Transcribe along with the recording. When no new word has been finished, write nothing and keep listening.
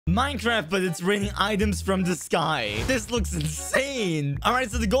Minecraft, but it's raining items from the sky. This looks insane. Alright,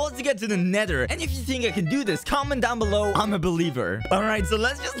 so the goal is to get to the nether. And if you think I can do this, comment down below. I'm a believer. Alright, so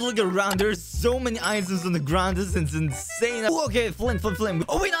let's just look around. There's so many items on the ground. This is insane. Ooh, okay, flint.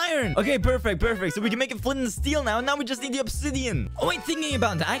 Oh, wait, iron. Okay, perfect. So we can make a flint and steel now. Now we just need the obsidian. Oh, wait, thinking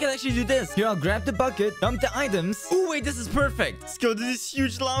about that, I can actually do this. Here, I'll grab the bucket, dump the items. Oh, wait, this is perfect. Let's go to this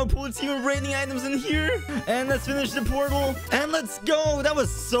huge lava pool. It's even raining items in here. And let's finish the portal. And let's go. That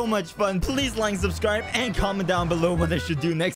was so much fun. Please like, subscribe, and comment down below what I should do next.